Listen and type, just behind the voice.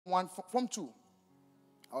Form 2.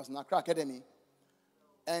 I was in Accra Academy.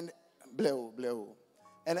 And bleo.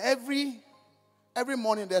 And every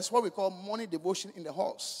morning there's what we call morning devotion in the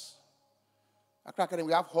halls. Accra Academy,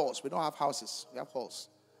 we have halls. We don't have houses. We have halls.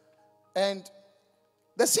 And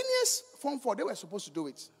the seniors, Form 4, they were supposed to do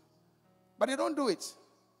it. But they don't do it.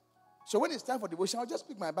 So when it's time for devotion, I'll just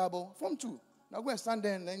pick my Bible, Form 2. I'll go and stand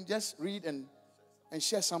there and then just read and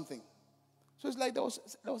share something. So it's like there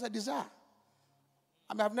was a desire.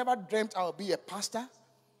 I mean, I've never dreamt I'll be a pastor.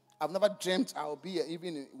 I've never dreamt I'll be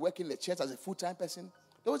even working in the church as a full-time person.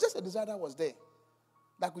 There was just a desire that was there.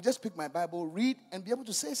 That I could just pick my Bible, read, and be able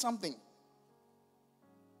to say something.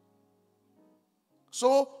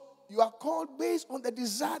 So you are called based on the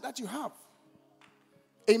desire that you have.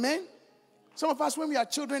 Amen? Some of us, when we are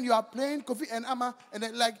children, you are playing Kofi and Amma, and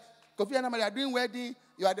then like Kofi and Amma, they are doing wedding.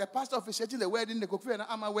 You are the pastor officiating the wedding, the Kofi and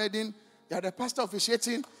Amma wedding. You are the pastor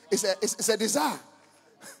officiating. It's a desire.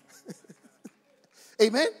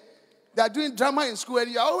 Amen? They are doing drama in school,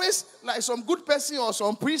 and you are always like some good person or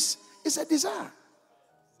some priest. It's a desire.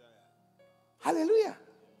 Hallelujah.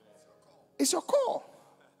 It's your call.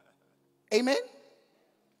 Amen?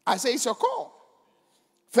 I say it's your call.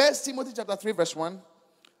 1 Timothy chapter 3 verse 1.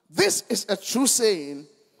 This is a true saying.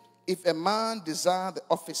 If a man desire the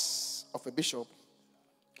office of a bishop,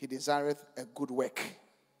 he desireth a good work.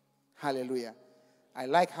 Hallelujah. I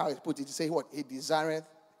like how it put it. To say what? He desireth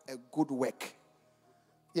a good work.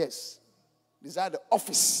 Yes. Desire the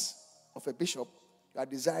office of a bishop. You are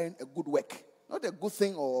desiring a good work. Not a good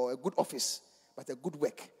thing or a good office, but a good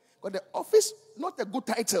work. Because the office, not a good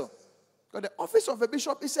title. Because the office of a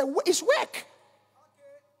bishop is work. Okay.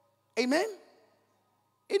 Amen?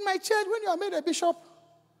 In my church, when you are made a bishop,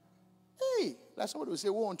 hey, like somebody will say,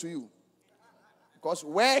 woe unto you. Because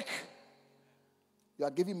work, you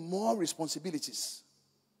are given more responsibilities.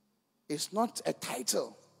 It's not a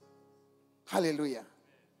title. Hallelujah.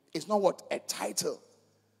 It's not what? A title.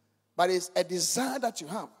 But it's a desire that you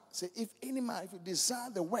have. Say, if any man, if you desire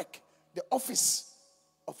the work, the office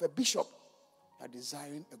of a bishop, you are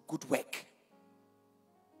desiring a good work.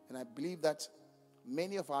 And I believe that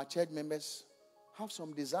many of our church members have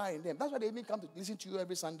some desire in them. That's why they even come to listen to you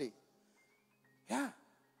every Sunday. Yeah.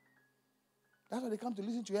 That's why they come to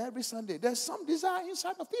listen to you every Sunday. There's some desire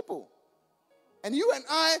inside of people. And you and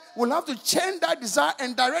I will have to change that desire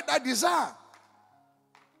and direct that desire.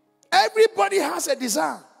 Everybody has a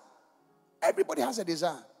desire. Everybody has a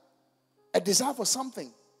desire. A desire for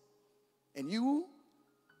something. And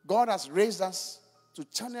God has raised us to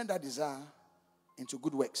channel that desire into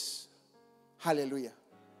good works. Hallelujah.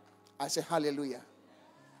 I say hallelujah.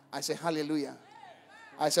 I say hallelujah.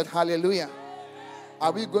 I said hallelujah.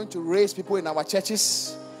 Are we going to raise people in our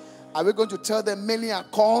churches? Are we going to tell them many are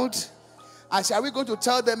called? I said, are we going to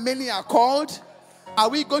tell them many are called? Are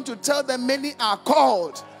we going to tell them many are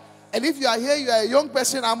called? And if you are here, you are a young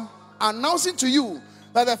person, I'm announcing to you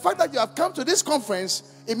that the fact that you have come to this conference,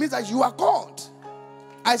 it means that you are called.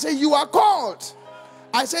 I say you are called.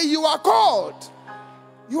 I say you are called.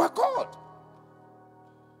 You are called.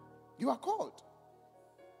 You are called.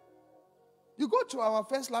 You go to our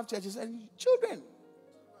First Love churches and children,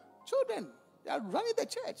 they are running the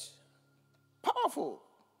church. Powerful.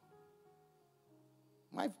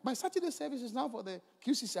 My Saturday service is now for the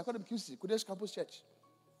QCC, I call them QCC, Kudesh Campus Church.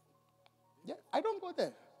 Yeah, I don't go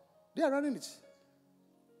there. They are running it.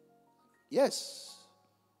 Yes.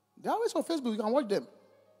 They're always on Facebook. You can watch them.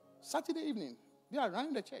 Saturday evening, they are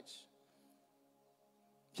running the church.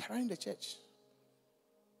 They are running the church.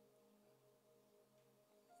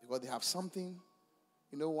 Because they have something.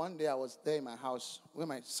 You know, one day I was there in my house when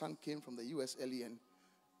my son came from the U.S. early, and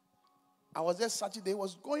I was there Saturday. He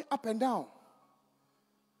was going up and down.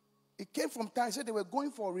 He came from town. He said they were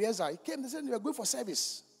going for rehearsal. He came. They said they were going for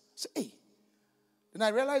service. I said, hey. Then I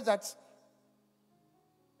realized that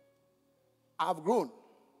I've grown.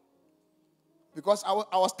 Because I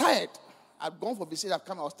was tired. I'd gone for visit. I've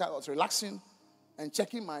come. I was tired. I was relaxing and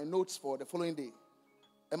checking my notes for the following day.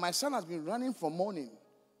 And my son has been running from morning.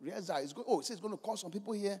 Rehearsal. He says he's going to call some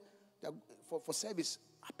people here for service.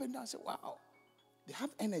 Up and down. I said, wow. They have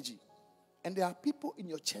energy. And there are people in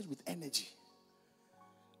your church with energy.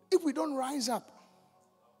 If we don't rise up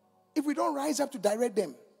to direct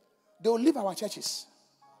them, they will leave our churches.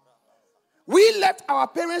 We left our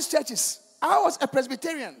parents' churches. I was a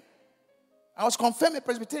Presbyterian. I was confirmed a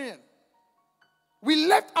Presbyterian. We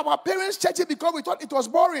left our parents' churches because we thought it was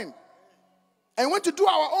boring. And went to do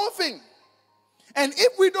our own thing. And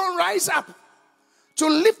if we don't rise up to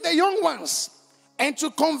lift the young ones and to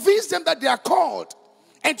convince them that they are called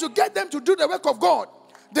and to get them to do the work of God,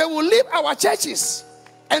 they will leave our churches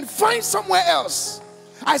and find somewhere else.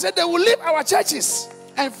 I said they will leave our churches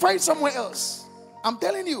and find somewhere else. I'm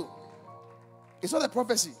telling you. It's not a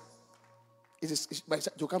prophecy. It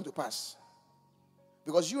will come to pass.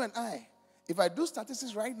 Because you and I, if I do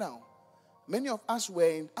statistics right now, many of us were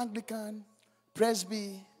in Anglican,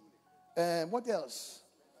 Presby, what else?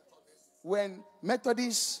 When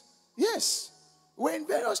Methodists, yes, we're in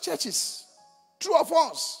various churches. True or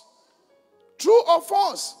false? True or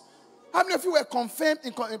false? How many of you were confirmed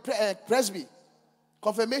in Presby?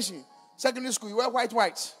 Confirmation. Secondary school, you wear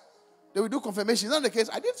white. They will do confirmation. It's not the case.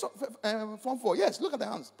 I did Form 4. Yes, look at the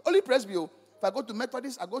hands. Only Presby. If I go to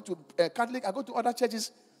Methodist, I go to Catholic, I go to other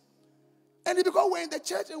churches. And it's because we're in the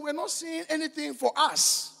church and we're not seeing anything for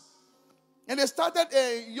us. And they started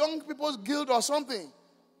a young people's guild or something.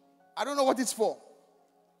 I don't know what it's for.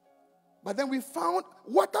 But then we found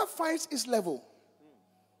water finds its level.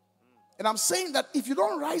 And I'm saying that if you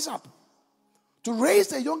don't rise up to raise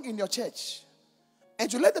the young in your church and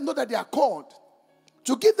to let them know that they are called,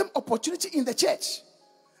 to give them opportunity in the church.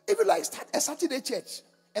 If you like start a Saturday church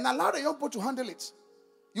and allow the young people to handle it,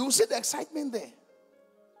 you will see the excitement there.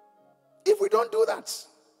 If we don't do that,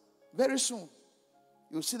 very soon,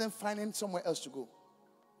 you'll see them finding somewhere else to go.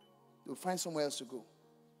 You'll find somewhere else to go.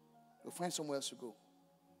 You'll find somewhere else to go.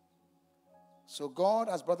 So God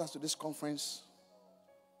has brought us to this conference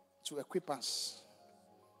to equip us,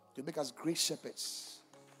 to make us great shepherds,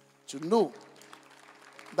 to know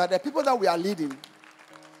that the people that we are leading,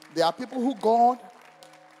 they are people who God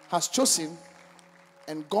has chosen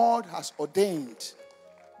and God has ordained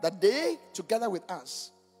that they, together with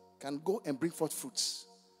us, can go and bring forth fruits.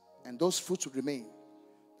 And those fruits will remain.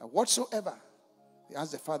 And whatsoever we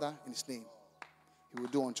ask the Father in His name, He will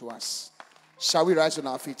do unto us. Shall we rise on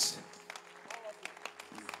our feet?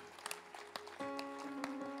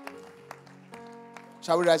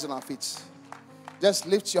 Shall we rise on our feet? Just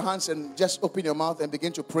lift your hands and just open your mouth and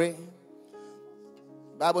begin to pray.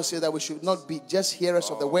 The Bible says that we should not be just hearers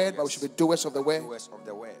of the word, but we should be doers of the word.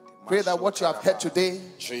 Pray that what you have heard today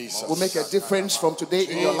will make a difference from today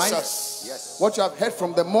in your life. Yes. What you have heard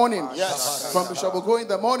from the morning, from Bishop Ogoe in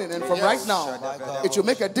the morning, and from right now, it will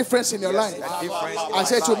make a difference in your life. I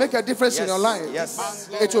say it will make a difference in your life.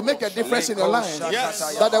 It will make a difference in your life.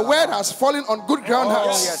 That the word has fallen on good ground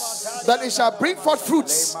house. That it shall bring forth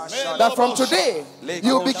fruits. That from today,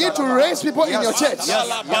 you begin to raise people in your church.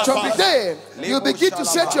 From today, you begin to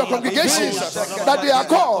say to your congregation that they are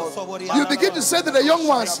called. You begin to say to the young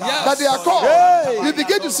ones that they are called. You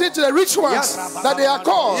begin to say to the rich ones that they are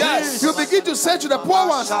called. You begin to say to the poor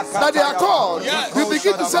ones that they are called. You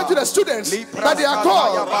begin to say to the students that they are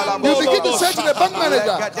called. You begin to say to the bank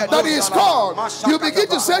manager that he is called. You begin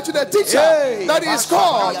to say to the teacher that he is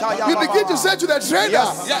called. You begin to say to the trainer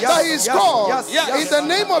that he is called. In the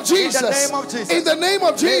name of Jesus. In the name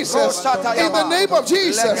of Jesus. In the name of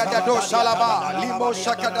Jesus.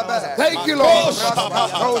 Thank you, Lord.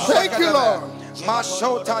 Thank you, Lord.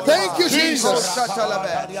 Thank you, Jesus.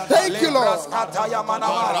 Thank you, Lord.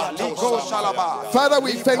 Father,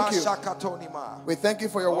 we thank you. We thank you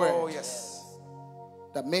for your word.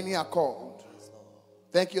 That many are called.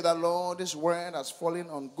 Thank you that, Lord, this word has fallen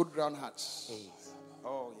on good ground hearts.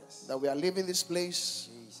 That we are leaving this place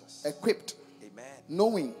equipped,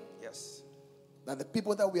 knowing that the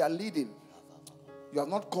people that we are leading, you have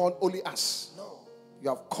not called only us. You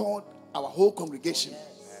have called our whole congregation.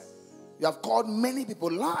 You have called many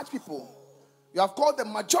people, large people. You have called the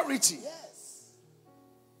majority.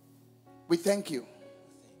 We thank you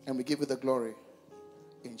and we give you the glory.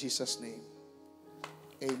 In Jesus' name.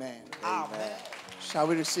 Amen. Amen. Shall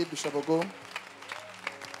we receive Bishop Ogoe?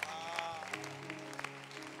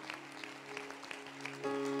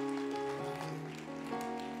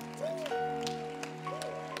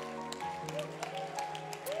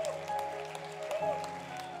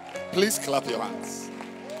 Please clap your hands.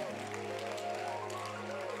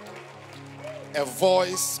 A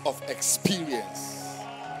voice of experience.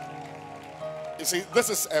 You see, this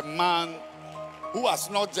is a man who has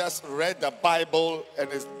not just read the Bible and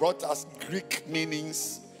has brought us Greek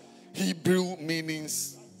meanings, Hebrew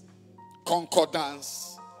meanings,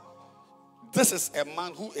 concordance. This is a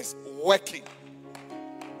man who is working.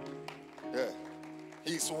 Yeah.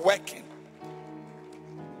 He's working.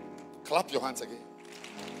 Clap your hands again.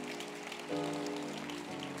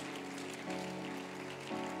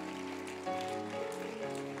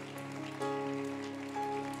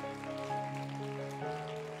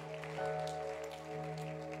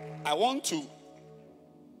 I want to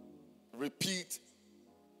repeat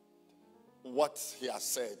what he has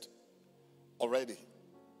said already,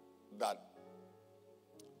 that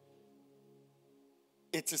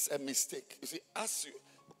it is a mistake. You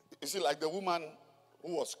see, like the woman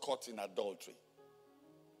who was caught in adultery.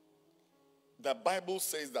 The Bible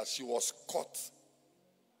says that she was caught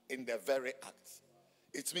in the very act.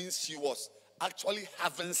 It means she was actually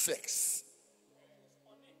having sex.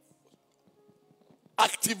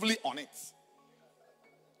 Actively on it.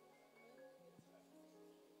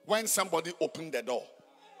 When somebody opened the door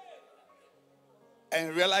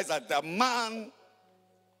and realized that the man,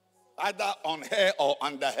 either on her or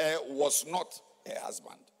under her, was not her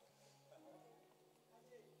husband.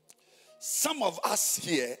 Some of us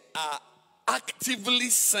here are actively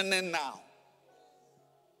sinning now.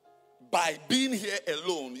 By being here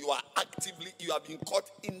alone, you have been caught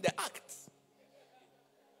in the act.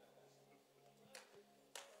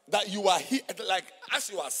 That you are here, like as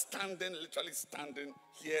you are standing, literally standing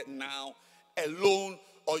here now, alone,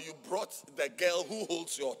 or you brought the girl who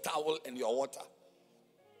holds your towel and your water.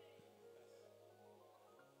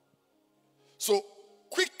 So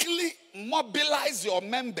quickly mobilize your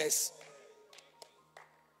members.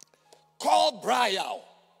 Call Brian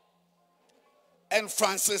and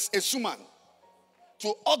Francis Esuman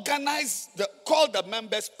to call the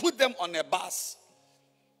members, put them on a bus.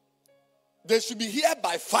 They should be here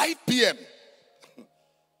by 5 p.m.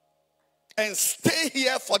 and stay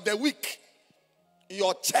here for the week.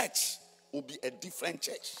 Your church will be a different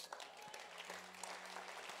church.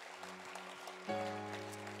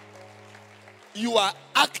 You are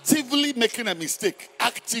actively making a mistake,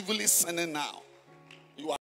 actively sinning now.